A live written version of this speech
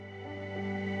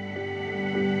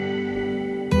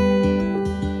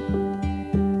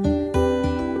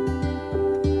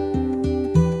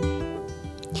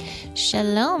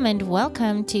Shalom and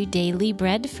welcome to Daily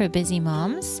Bread for Busy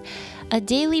Moms, a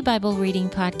daily Bible reading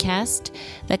podcast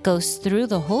that goes through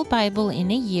the whole Bible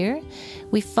in a year.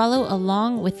 We follow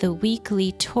along with the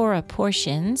weekly Torah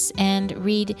portions and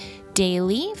read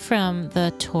daily from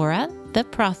the Torah, the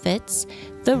prophets,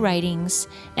 the writings,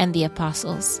 and the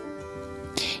apostles.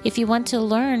 If you want to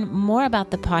learn more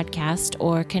about the podcast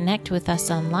or connect with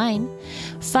us online,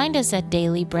 find us at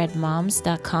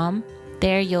dailybreadmoms.com.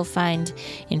 There you'll find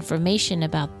information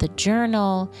about the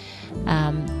journal,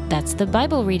 that's the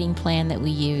Bible reading plan that we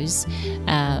use,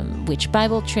 which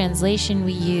Bible translation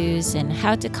we use, and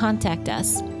how to contact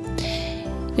us.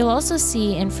 You'll also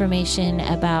see information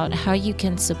about how you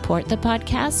can support the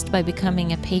podcast by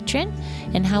becoming a patron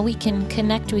and how we can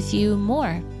connect with you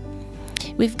more.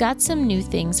 We've got some new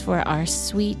things for our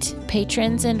sweet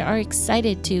patrons and are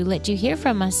excited to let you hear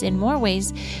from us in more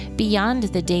ways beyond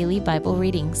the daily Bible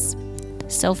readings.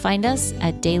 So find us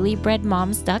at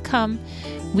dailybreadmoms.com.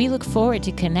 We look forward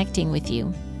to connecting with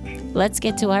you. Let's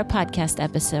get to our podcast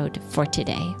episode for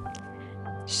today.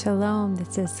 Shalom,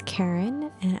 this is Karen,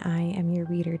 and I am your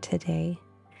reader today.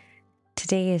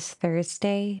 Today is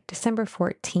Thursday, December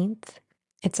 14th.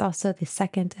 It's also the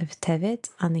 2nd of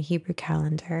Tevet on the Hebrew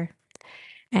calendar,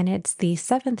 and it's the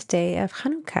 7th day of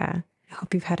Hanukkah. I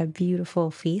hope you've had a beautiful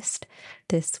feast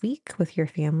this week with your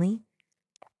family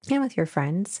and with your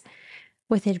friends.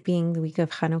 With it being the week of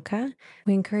Hanukkah,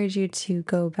 we encourage you to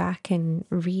go back and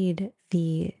read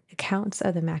the accounts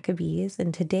of the Maccabees.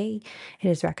 And today it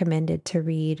is recommended to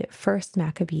read 1st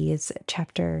Maccabees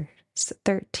chapter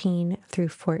 13 through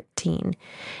 14.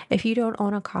 If you don't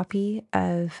own a copy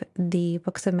of the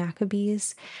books of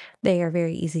Maccabees, they are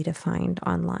very easy to find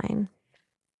online.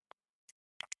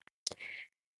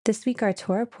 This week our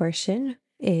Torah portion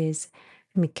is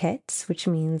Miketz, which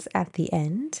means at the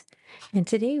end. And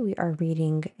today we are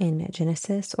reading in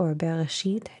Genesis or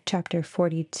Bereshit, chapter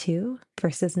 42,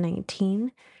 verses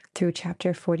 19 through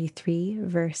chapter 43,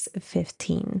 verse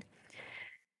 15.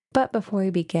 But before we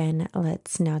begin,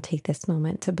 let's now take this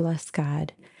moment to bless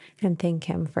God and thank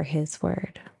Him for His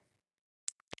word.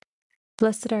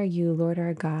 Blessed are you, Lord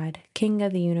our God, King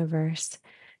of the universe,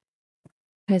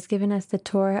 who has given us the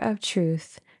Torah of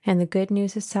truth and the good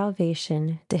news of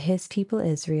salvation to His people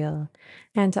Israel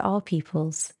and to all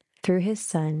peoples, through His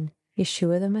Son,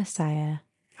 Yeshua the Messiah,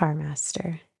 our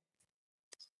Master.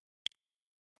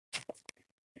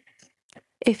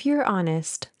 If you're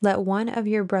honest, let one of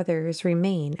your brothers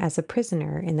remain as a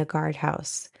prisoner in the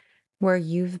guardhouse, where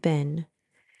you've been,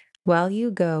 while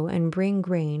you go and bring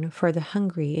grain for the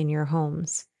hungry in your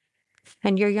homes.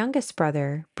 And your youngest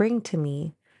brother bring to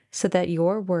me, so that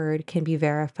your word can be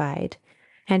verified,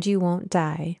 and you won't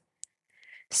die.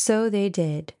 So they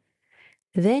did.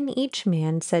 Then each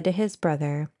man said to his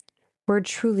brother, "We're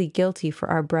truly guilty for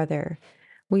our brother.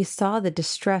 We saw the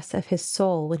distress of his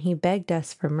soul when he begged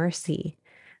us for mercy,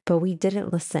 but we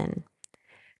didn't listen.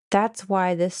 That's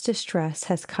why this distress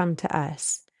has come to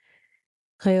us."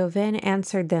 Reuven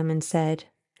answered them and said,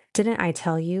 "Didn't I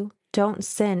tell you, don't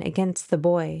sin against the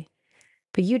boy?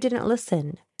 But you didn't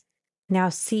listen. Now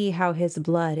see how his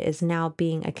blood is now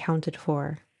being accounted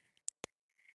for."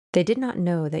 They did not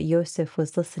know that Yosef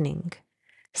was listening,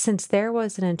 since there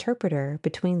was an interpreter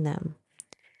between them.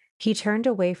 He turned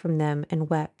away from them and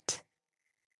wept.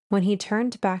 When he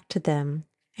turned back to them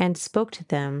and spoke to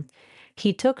them,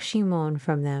 he took Shimon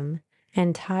from them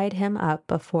and tied him up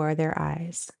before their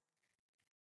eyes.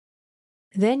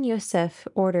 Then Yosef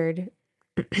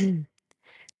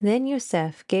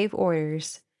gave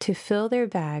orders to fill their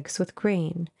bags with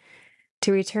grain,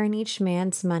 to return each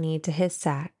man's money to his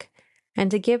sack,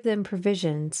 and to give them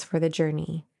provisions for the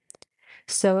journey.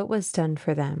 So it was done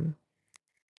for them.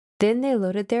 Then they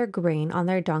loaded their grain on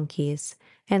their donkeys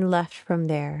and left from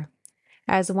there.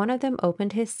 As one of them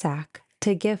opened his sack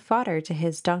to give fodder to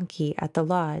his donkey at the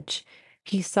lodge,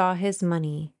 he saw his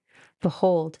money.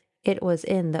 Behold, it was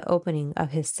in the opening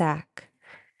of his sack.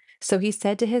 So he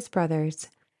said to his brothers,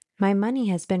 "My money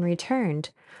has been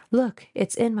returned. Look,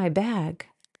 it's in my bag."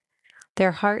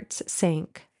 Their hearts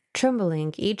sank.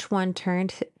 Trembling, each one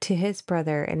turned to his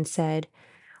brother and said,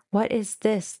 "What is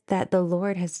this that the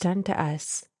Lord has done to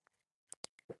us?"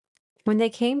 When they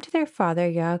came to their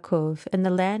father Yaakov in the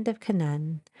land of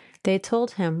Canaan, they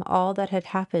told him all that had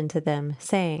happened to them,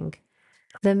 saying,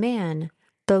 "The man,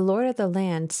 the Lord of the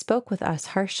land, spoke with us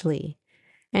harshly,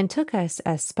 and took us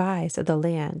as spies of the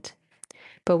land.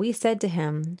 But we said to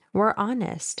him, 'We're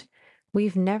honest.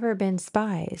 We've never been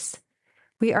spies.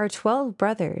 We are 12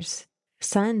 brothers,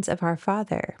 sons of our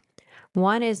father.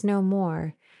 One is no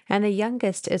more, and the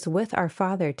youngest is with our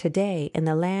father today in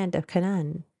the land of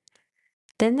Canaan.'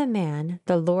 Then the man,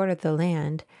 the lord of the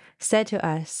land, said to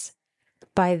us,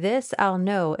 "By this I'll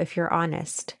know if you're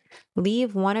honest.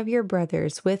 Leave one of your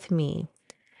brothers with me.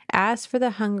 As for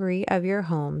the hungry of your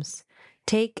homes,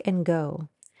 take and go.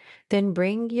 Then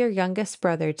bring your youngest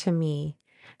brother to me,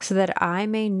 so that I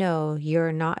may know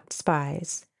you're not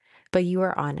spies, but you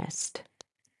are honest.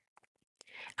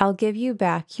 I'll give you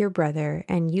back your brother,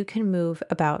 and you can move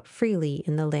about freely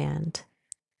in the land."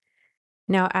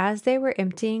 Now as they were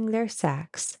emptying their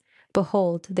sacks,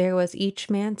 behold, there was each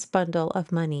man's bundle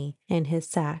of money in his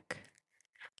sack.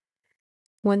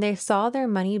 When they saw their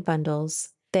money bundles,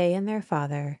 they and their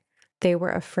father, they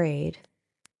were afraid.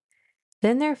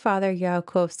 Then their father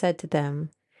Yaakov said to them,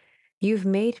 "You've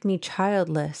made me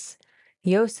childless.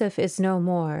 Yosef is no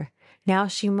more. Now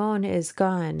Shimon is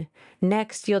gone.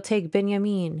 Next you'll take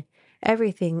Benjamin.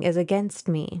 Everything is against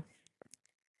me."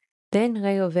 Then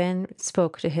Reuven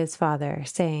spoke to his father,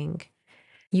 saying,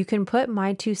 "You can put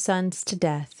my 2 sons to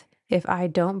death if I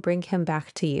don't bring him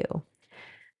back to you.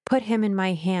 Put him in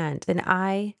my hand, and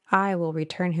I will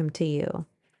return him to you."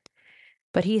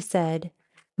 But he said,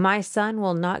 "My son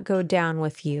will not go down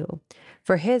with you,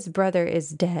 for his brother is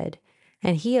dead,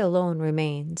 and he alone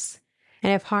remains.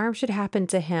 And if harm should happen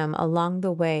to him along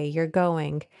the way you're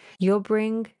going, you'll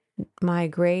bring my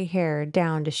gray hair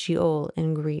down to Sheol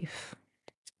in grief."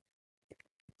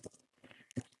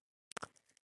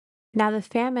 Now the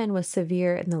famine was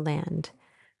severe in the land.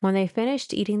 When they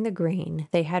finished eating the grain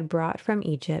they had brought from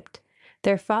Egypt,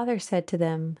 their father said to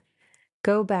them,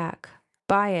 "Go back,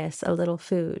 buy us a little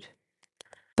food."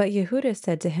 But Yehudah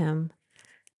said to him,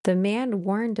 "The man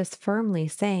warned us firmly,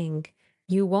 saying,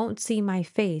 'You won't see my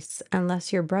face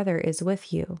unless your brother is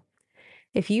with you.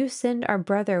 If you send our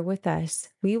brother with us,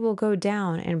 we will go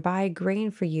down and buy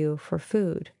grain for you for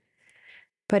food.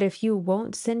 But if you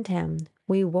won't send him,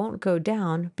 we won't go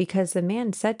down, because the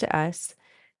man said to us,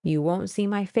 "You won't see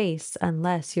my face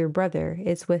unless your brother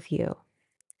is with you."'"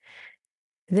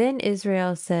 Then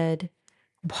Israel said,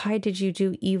 "Why did you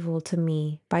do evil to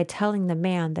me by telling the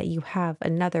man that you have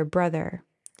another brother?"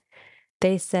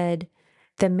 They said,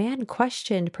 "The man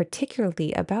questioned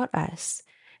particularly about us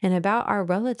and about our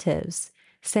relatives,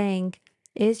 saying,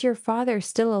 'Is your father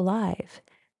still alive?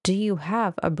 Do you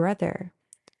have a brother?'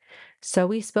 So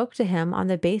we spoke to him on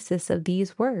the basis of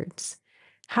these words.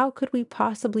 How could we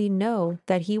possibly know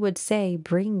that he would say,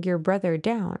 'Bring your brother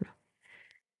down'?"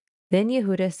 Then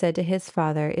Yehudah said to his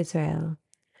father Israel,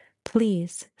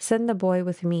 "Please send the boy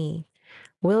with me.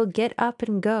 We'll get up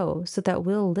and go so that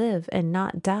we'll live and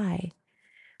not die.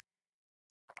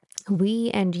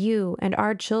 We and you and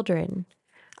our children.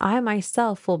 I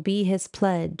myself will be his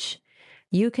pledge.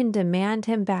 You can demand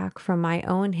him back from my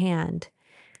own hand.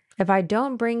 If I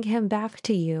don't bring him back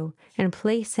to you and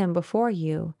place him before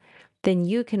you, then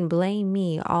you can blame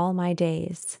me all my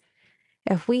days.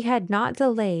 If we had not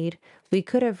delayed, we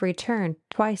could have returned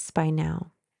twice by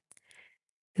now."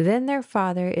 Then their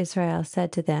father Israel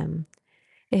said to them,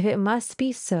 "If it must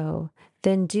be so,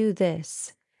 then do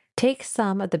this. Take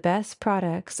some of the best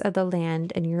products of the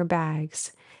land in your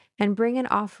bags, and bring an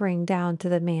offering down to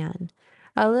the man,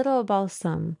 a little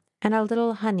balsam, and a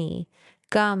little honey,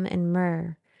 gum and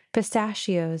myrrh,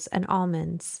 pistachios and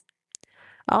almonds.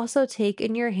 Also take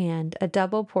in your hand a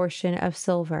double portion of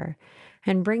silver,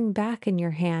 and bring back in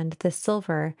your hand the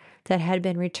silver that had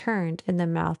been returned in the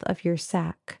mouth of your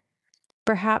sack.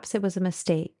 Perhaps it was a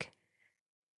mistake.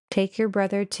 Take your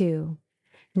brother too.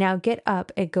 Now get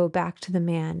up and go back to the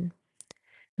man.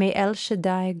 May El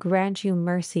Shaddai grant you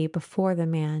mercy before the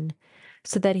man,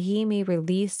 so that he may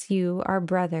release you, our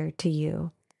brother, to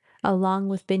you, along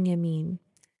with Benjamin.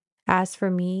 As for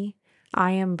me,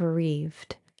 I am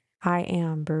bereaved. I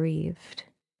am bereaved."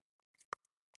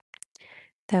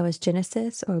 That was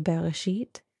Genesis or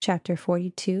Bereshit, chapter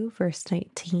 42, verse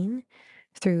 19,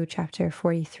 through chapter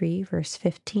 43, verse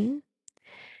 15.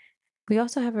 We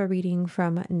also have a reading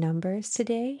from Numbers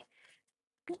today,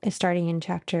 starting in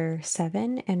chapter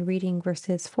 7 and reading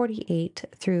verses 48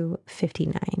 through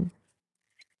 59.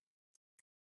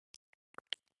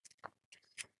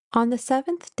 On the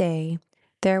 7th day,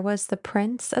 there was the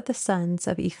prince of the sons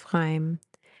of Ephraim,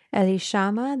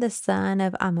 Elishama the son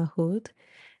of Ammihud.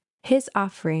 His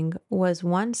offering was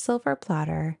 1 silver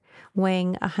platter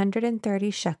weighing 130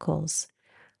 shekels,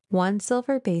 1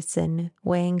 silver basin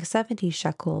weighing 70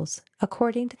 shekels,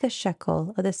 according to the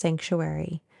shekel of the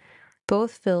sanctuary,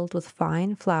 both filled with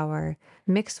fine flour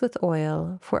mixed with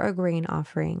oil for a grain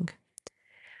offering.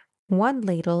 1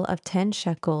 ladle of 10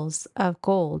 shekels of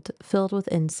gold filled with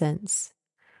incense.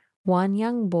 1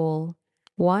 young bull,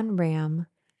 1 ram,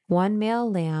 1 male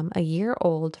lamb a year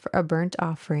old for a burnt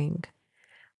offering.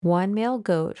 one male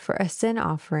goat for a sin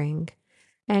offering,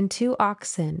 and 2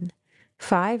 oxen,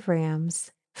 5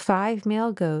 rams, 5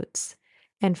 male goats,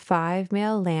 and 5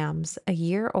 male lambs a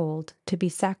year old to be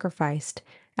sacrificed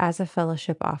as a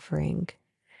fellowship offering.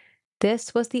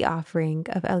 This was the offering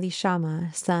of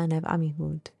Elishama, son of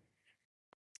Ammihud.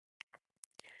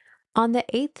 On the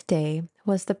 8th day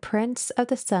was the prince of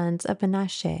the sons of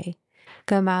Manasseh,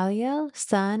 Gamaliel,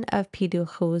 son of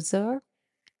Pedahuzur,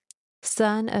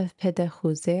 son of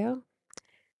Pedahuzur.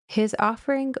 His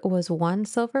offering was 1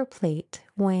 silver plate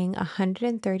weighing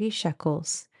 130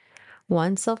 shekels,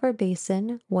 1 silver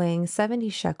basin weighing 70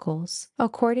 shekels,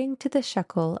 according to the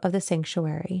shekel of the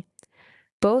sanctuary,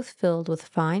 both filled with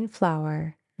fine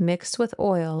flour mixed with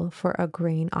oil for a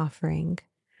grain offering.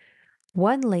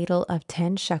 1 ladle of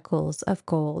 10 shekels of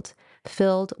gold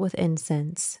filled with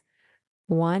incense,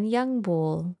 1 young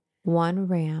bull, 1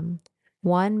 ram,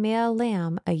 1 male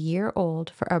lamb a year old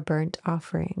for a burnt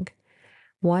offering,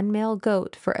 1 male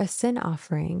goat for a sin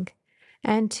offering,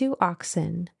 and 2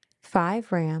 oxen,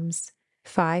 5 rams,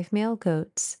 5 male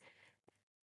goats,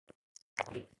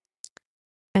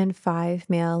 and 5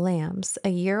 male lambs a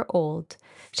year old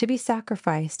to be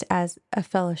sacrificed as a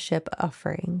fellowship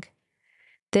offering.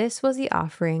 This was the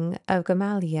offering of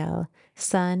Gamaliel,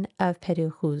 son of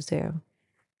Pedahuzur.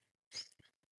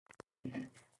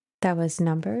 That was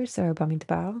Numbers, or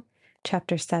Bamidbar,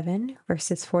 chapter 7,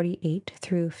 verses 48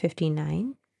 through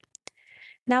 59.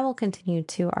 Now we'll continue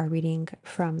to our reading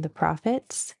from the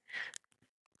prophets,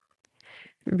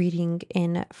 reading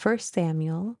in 1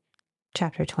 Samuel,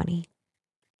 chapter 20.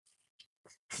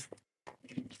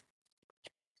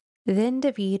 Then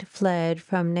David fled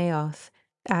from Naioth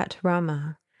at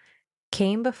Ramah,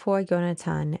 came before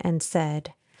Jonathan, and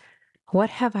said, "What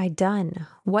have I done?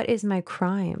 What is my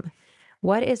crime?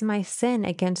 What is my sin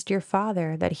against your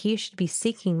father, that he should be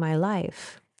seeking my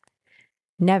life?"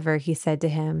 "Never," he said to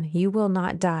him, "you will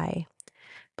not die.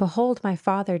 Behold, my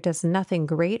father does nothing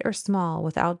great or small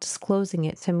without disclosing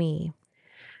it to me.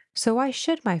 So why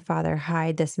should my father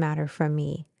hide this matter from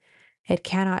me? It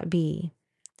cannot be."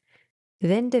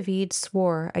 Then David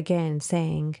swore again,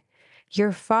 saying,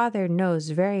 "Your father knows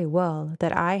very well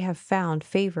that I have found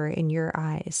favor in your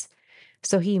eyes.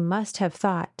 So he must have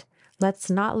thought, 'Let's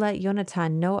not let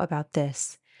Jonathan know about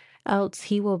this, else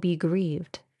he will be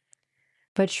grieved.'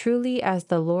 But truly as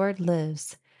the Lord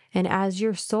lives, and as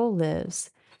your soul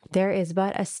lives, there is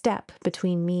but a step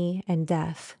between me and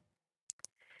death."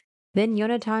 Then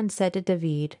Jonathan said to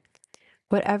David,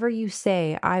 "Whatever you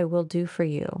say, I will do for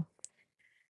you."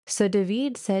 So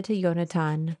David said to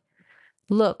Jonathan,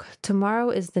 "Look, tomorrow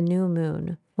is the new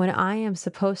moon, when I am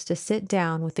supposed to sit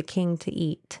down with the king to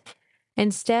eat.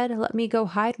 Instead, let me go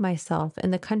hide myself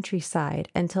in the countryside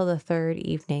until the 3rd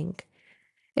evening.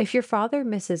 If your father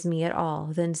misses me at all,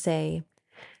 then say,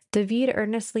 'David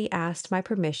earnestly asked my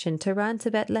permission to run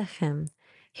to Bethlehem,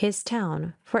 his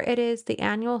town, for it is the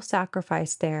annual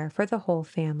sacrifice there for the whole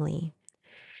family.'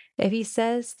 If he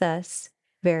says thus,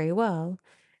 very well,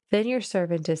 then your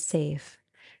servant is safe.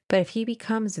 But if he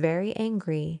becomes very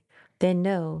angry, then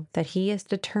know that he is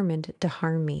determined to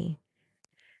harm me.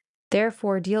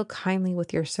 Therefore deal kindly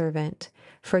with your servant,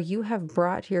 for you have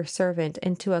brought your servant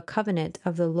into a covenant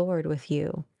of the Lord with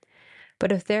you.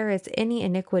 But if there is any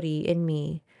iniquity in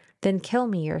me, then kill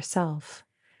me yourself.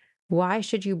 Why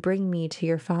should you bring me to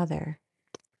your father?"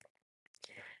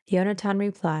 Jonathan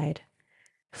replied,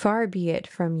 "Far be it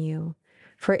from you,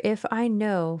 for if I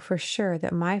know for sure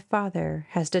that my father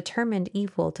has determined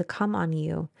evil to come on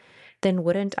you, then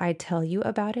wouldn't I tell you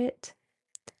about it?"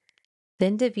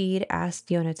 Then David asked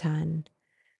Jonathan,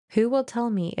 "Who will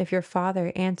tell me if your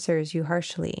father answers you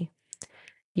harshly?"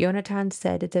 Jonathan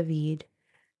said to David,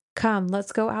 "Come,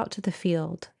 let's go out to the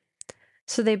field."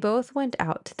 So they both went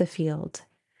out to the field.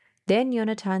 Then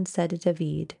Jonathan said to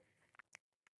David,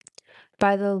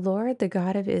 "By the Lord, the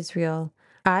God of Israel,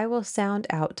 I will sound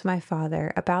out to my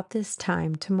father about this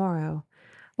time tomorrow,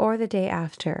 or the day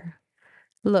after.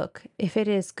 Look, if it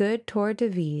is good toward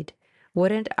David,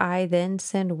 wouldn't I then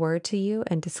send word to you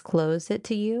and disclose it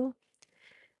to you?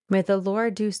 May the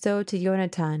Lord do so to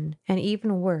Jonathan, and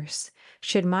even worse,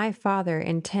 should my father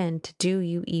intend to do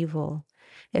you evil,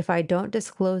 if I don't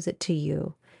disclose it to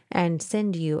you and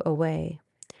send you away,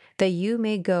 that you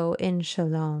may go in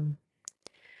shalom.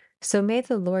 So may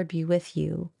the Lord be with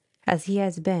you, as he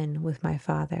has been with my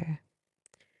father.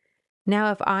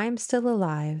 Now if I'm still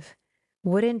alive,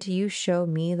 wouldn't you show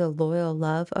me the loyal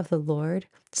love of the Lord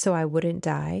so I wouldn't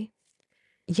die?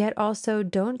 Yet also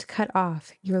don't cut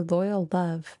off your loyal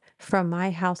love from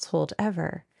my household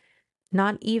ever,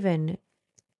 not even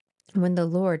when the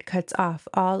Lord cuts off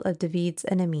all of David's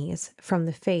enemies from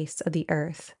the face of the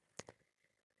earth.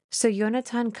 So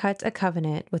Jonathan cut a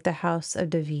covenant with the house of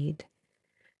David.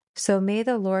 So may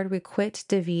the Lord requite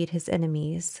David his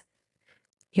enemies.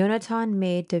 Jonathan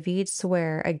made David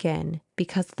swear again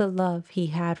because of the love he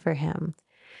had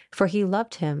for he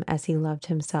loved him as he loved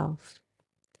himself.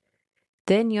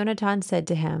 Then Jonathan said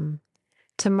to him,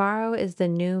 "Tomorrow is the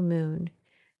new moon.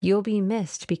 You'll be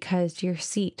missed because your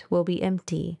seat will be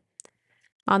empty.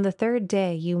 On the third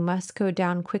day you must go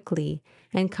down quickly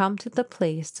and come to the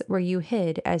place where you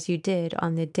hid as you did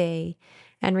on the day,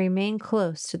 and remain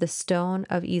close to the stone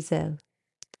of Ezel.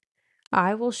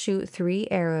 I will shoot 3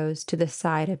 arrows to the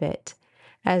side of it,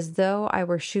 as though I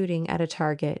were shooting at a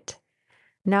target.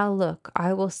 Now look,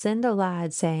 I will send a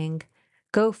lad saying,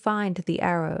 'Go find the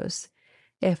arrows.'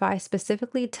 If I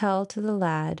specifically tell to the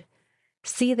lad,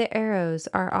 'See, the arrows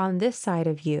are on this side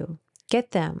of you,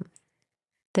 get them,'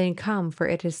 then come, for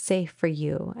it is safe for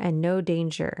you and no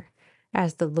danger,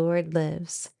 as the Lord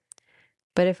lives.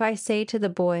 But if I say to the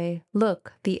boy,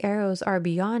 'Look, the arrows are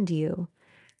beyond you,'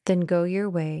 then go your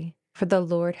way, for the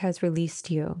Lord has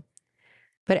released you.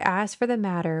 But as for the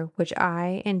matter which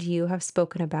I and you have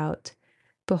spoken about,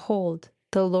 behold,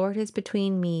 the Lord is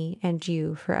between me and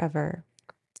you forever."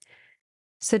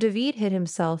 So David hid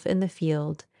himself in the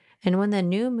field, and when the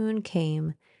new moon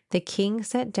came, the king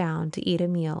sat down to eat a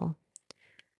meal.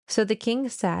 So the king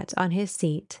sat on his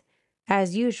seat,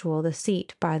 as usual the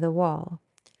seat by the wall.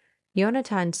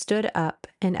 Jonathan stood up,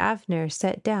 and Abner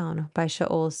sat down by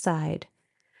Shaul's side.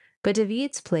 But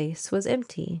David's place was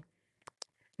empty.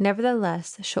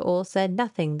 Nevertheless, Shaul said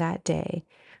nothing that day,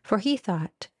 for he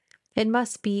thought, "It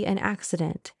must be an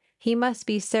accident. He must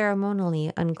be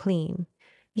ceremonially unclean.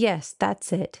 Yes,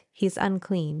 that's it. He's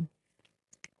unclean."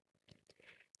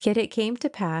 Yet it came to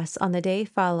pass on the day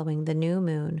following the new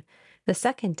moon, the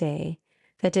second day,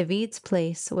 that David's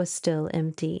place was still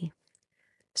empty.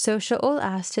 So Shaul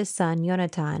asked his son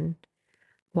Jonathan,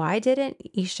 "Why didn't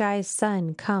Ishai's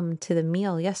son come to the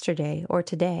meal yesterday or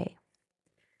today?"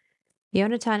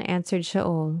 Jonathan answered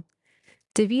Shaul,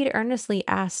 "David earnestly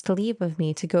asked leave of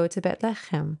me to go to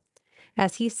Bethlehem,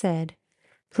 as he said,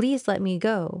 'Please let me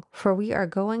go, for we are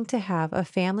going to have a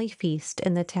family feast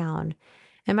in the town,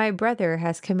 and my brother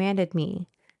has commanded me.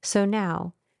 So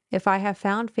now, if I have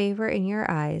found favor in your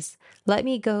eyes, let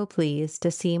me go, please,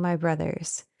 to see my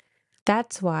brothers.'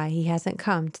 That's why he hasn't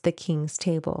come to the king's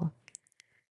table."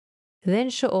 Then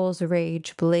Shaul's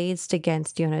rage blazed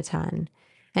against Jonathan,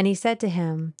 and he said to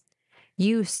him,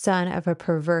 "You son of a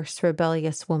perverse,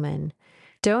 rebellious woman,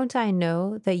 don't I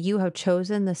know that you have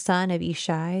chosen the son of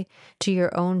Ishai to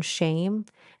your own shame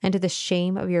and to the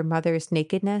shame of your mother's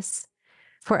nakedness?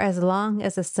 For as long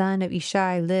as the son of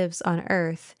Ishai lives on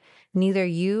earth, neither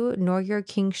you nor your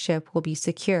kingship will be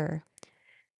secure.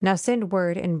 Now send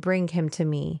word and bring him to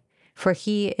me, for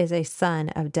he is a son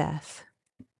of death."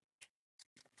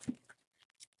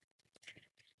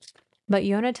 But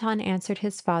Jonathan answered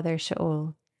his father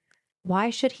Shaul, "Why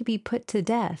should he be put to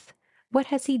death? What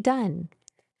has he done?"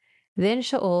 Then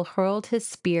Shaul hurled his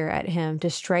spear at him to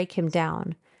strike him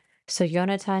down. So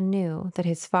Jonathan knew that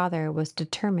his father was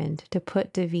determined to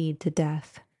put David to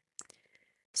death.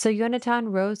 So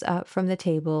Jonathan rose up from the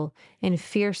table in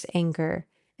fierce anger,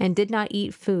 and did not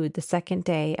eat food the second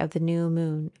day of the new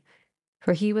moon,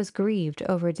 for he was grieved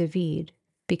over David,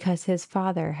 because his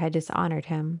father had dishonored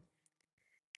him.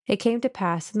 It came to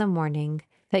pass in the morning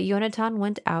that Jonathan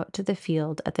went out to the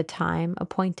field at the time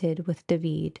appointed with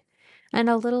David, and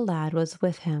a little lad was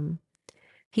with him.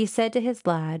 He said to his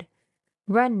lad,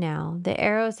 "Run now, the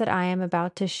arrows that I am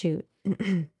about to shoot."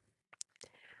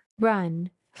 "Run,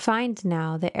 find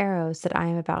now the arrows that I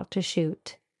am about to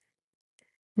shoot."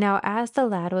 Now as the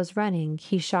lad was running,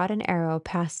 he shot an arrow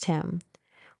past him.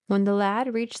 When the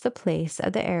lad reached the place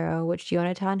of the arrow which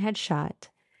Jonathan had shot,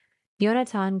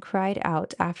 Jonathan cried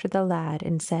out after the lad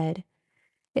and said,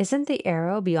 "Isn't the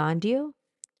arrow beyond you?"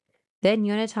 Then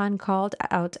Jonathan called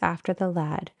out after the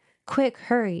lad, "Quick,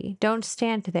 hurry, don't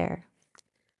stand there."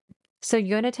 So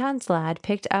Jonathan's lad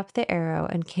picked up the arrow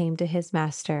and came to his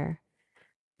master.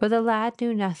 But the lad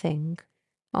knew nothing.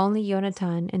 Only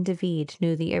Jonathan and David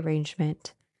knew the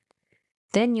arrangement.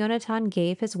 Then Jonathan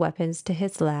gave his weapons to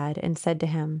his lad and said to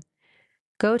him,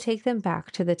 "Go take them back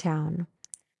to the town."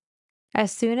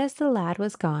 As soon as the lad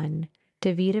was gone,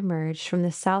 David emerged from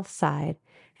the south side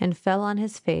and fell on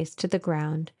his face to the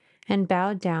ground and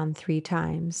bowed down 3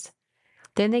 times.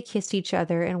 Then they kissed each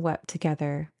other and wept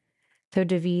together, though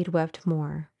David wept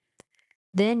more.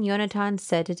 Then Jonathan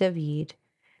said to David,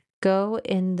 "Go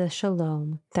in the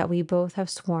shalom that we both have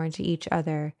sworn to each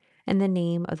other in the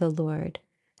name of the Lord,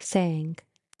 saying,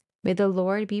 May the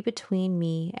Lord be between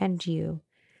me and you,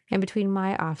 and between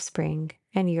my offspring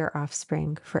and your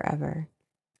offspring forever.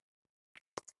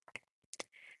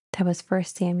 That was 1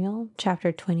 Samuel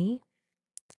chapter 20.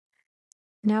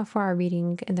 Now for our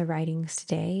reading in the writings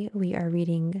today, we are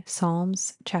reading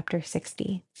Psalms chapter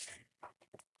 60.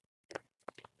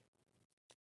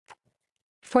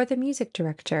 For the music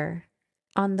director,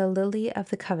 on the Lily of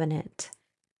the Covenant,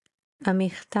 a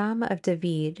michtam of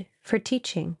David for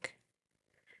teaching.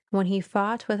 When he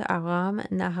fought with Aram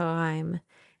Naharaim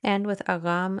and with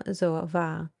Aram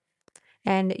Zoavah,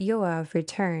 and Joab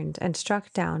returned and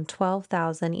struck down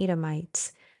 12,000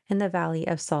 Edomites in the valley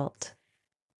of Salt.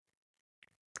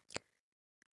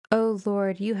 O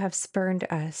Lord, you have spurned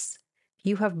us.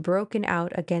 You have broken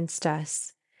out against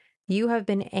us. You have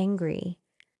been angry.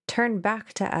 Turn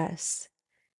back to us.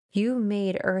 You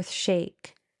made earth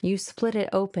shake. You split it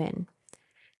open.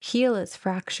 Heal its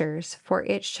fractures, for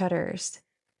it shudders.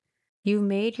 You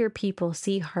made your people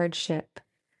see hardship.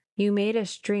 You made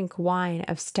us drink wine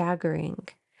of staggering.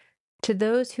 To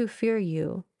those who fear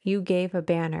you, you gave a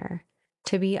banner,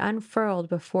 to be unfurled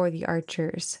before the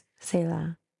archers.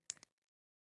 Selah.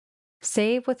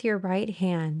 Save with your right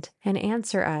hand and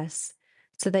answer us,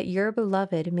 so that your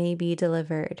beloved may be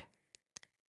delivered.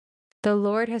 The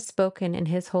Lord has spoken in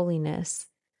his holiness.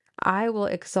 I will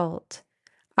exult.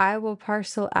 I will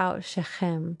parcel out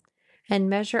Shechem and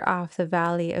measure off the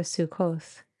valley of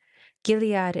Sukkoth.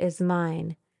 Gilead is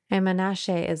mine, and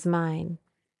Manasseh is mine.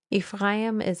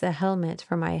 Ephraim is a helmet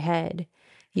for my head.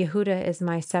 Yehudah is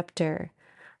my scepter.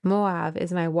 Moab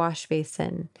is my wash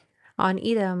basin. On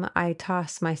Edom I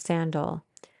toss my sandal.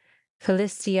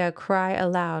 Philistia cry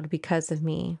aloud because of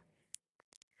me.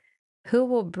 Who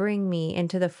will bring me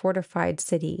into the fortified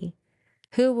city?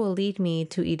 Who will lead me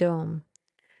to Edom?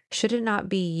 Should it not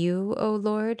be you, O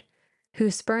Lord, who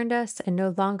spurned us and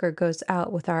no longer goes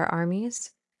out with our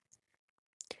armies?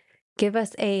 Give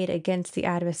us aid against the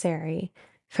adversary,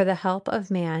 for the help of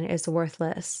man is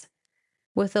worthless.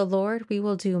 With the Lord we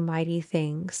will do mighty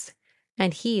things,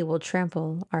 and he will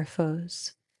trample our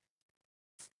foes.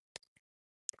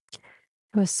 It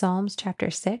was Psalms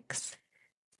chapter 6.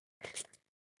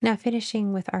 Now,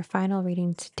 finishing with our final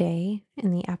reading today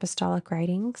in the Apostolic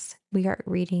Writings, we are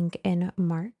reading in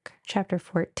Mark chapter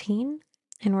 14,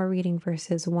 and we're reading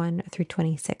verses 1 through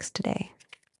 26 today.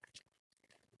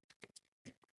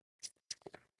 It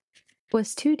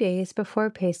was 2 days before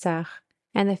Pesach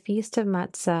and the feast of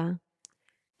Matzah.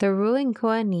 The ruling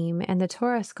Kohanim and the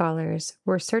Torah scholars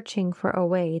were searching for a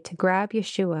way to grab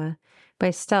Yeshua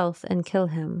by stealth and kill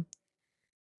him.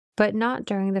 But not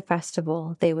during the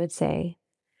festival, they would say,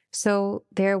 so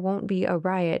there won't be a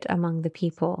riot among the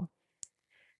people.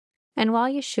 And while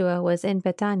Yeshua was in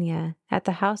Bethania at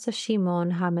the house of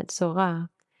Shimon HaMetzorah,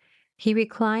 he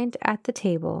reclined at the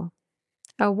table.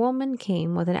 A woman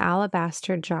came with an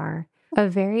alabaster jar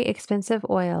of very expensive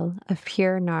oil of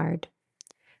pure nard.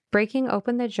 Breaking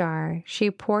open the jar,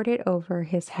 she poured it over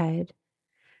his head.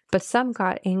 But some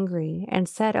got angry and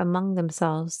said among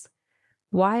themselves,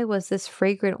 "Why was this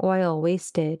fragrant oil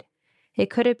wasted? It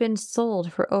could have been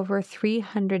sold for over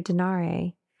 300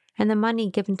 denarii, and the money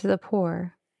given to the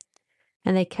poor."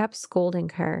 And they kept scolding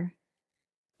her.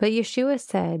 But Yeshua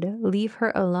said, "Leave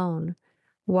her alone.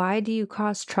 Why do you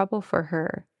cause trouble for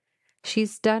her?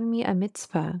 She's done me a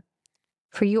mitzvah.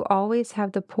 For you always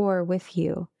have the poor with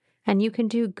you, and you can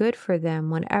do good for them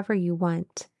whenever you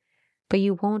want, but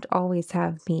you won't always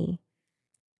have me.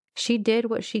 She did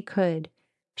what she could.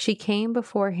 She came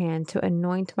beforehand to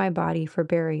anoint my body for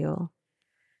burial.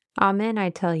 Amen,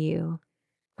 I tell you,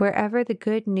 wherever the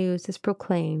good news is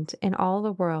proclaimed in all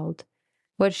the world,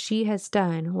 what she has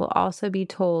done will also be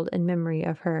told in memory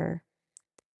of her."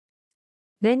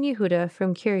 Then Yehudah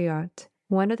from Kiryat,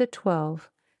 one of the 12,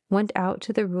 went out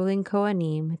to the ruling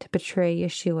Kohanim to betray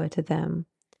Yeshua to them.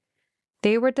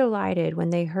 They were delighted when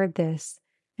they heard this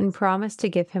and promised to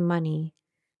give him money,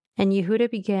 and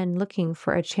Yehudah began looking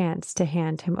for a chance to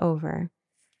hand him over.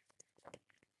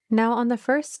 Now on the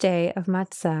first day of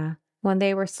Matzah, when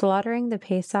they were slaughtering the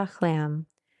Pesach lamb,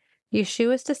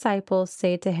 Yeshua's disciples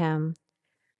said to him,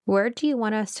 "Where do you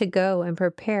want us to go and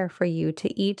prepare for you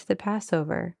to eat the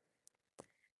Passover?"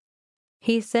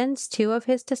 He sends 2 of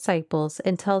his disciples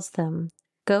and tells them,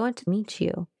 "Go and meet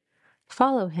you.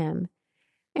 Follow him,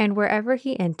 and wherever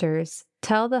he enters,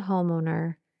 tell the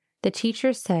homeowner, 'The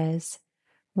teacher says,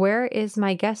 where is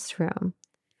my guest room?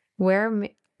 Where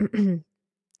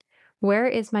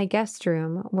is my guest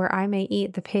room where I may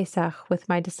eat the Pesach with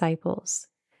my disciples?'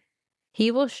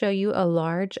 He will show you a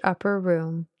large upper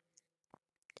room,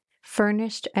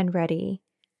 furnished and ready.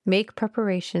 Make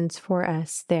preparations for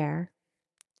us there."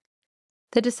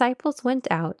 The disciples went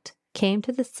out, came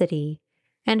to the city,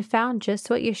 and found just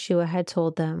what Yeshua had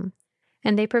told them,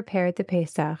 and they prepared the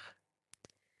Pesach.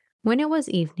 When it was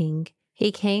evening,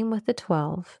 he came with the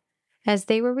 12. As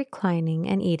they were reclining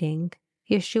and eating,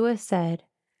 Yeshua said,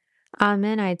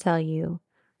 "Amen, I tell you,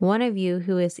 one of you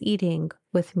who is eating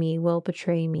with me will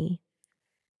betray me."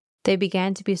 They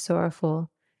began to be sorrowful,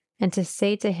 and to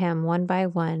say to him one by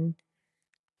one,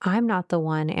 "I'm not the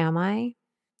one, am I?"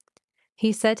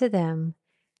 He said to them,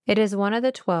 "It is one of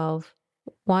the 12,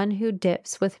 one who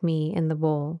dips with me in the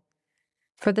bowl.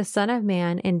 For the Son of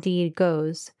Man indeed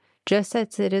goes, just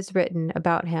as it is written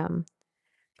about him.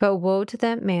 But woe to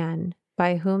that man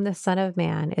by whom the Son of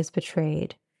Man is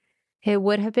betrayed. It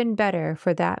would have been better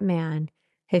for that man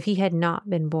if he had not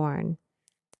been born."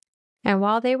 And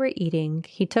while they were eating,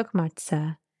 he took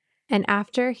matzah, and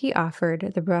after he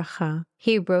offered the bracha,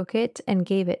 he broke it and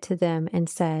gave it to them and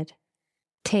said,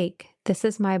 "Take, this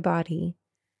is my body."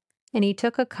 And he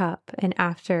took a cup, and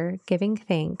after giving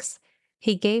thanks,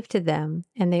 he gave to them,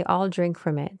 and they all drank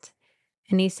from it.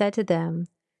 And he said to them,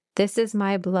 "This is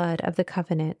my blood of the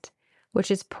covenant,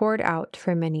 which is poured out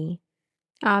for many.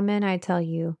 Amen, I tell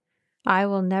you, I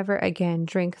will never again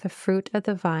drink the fruit of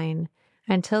the vine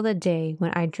until the day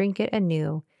when I drink it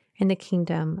anew in the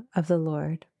kingdom of the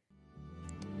Lord."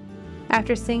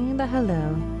 After singing the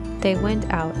Hallel, they went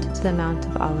out to the Mount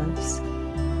of Olives.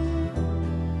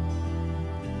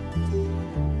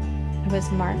 It was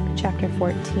Mark chapter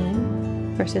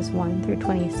 14, verses 1 through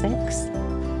 26.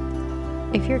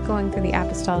 If you're going through the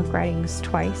apostolic writings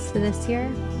twice this year,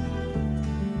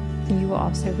 you will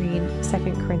also read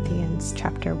 2 Corinthians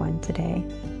chapter 1 today.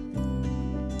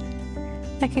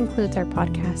 That concludes our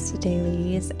podcast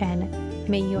dailies, and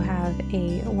may you have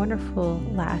a wonderful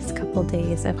last couple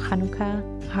days of Hanukkah,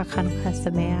 HaChanukkah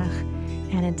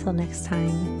Sameach, and until next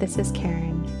time, this is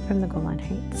Karen from the Golan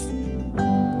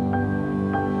Heights.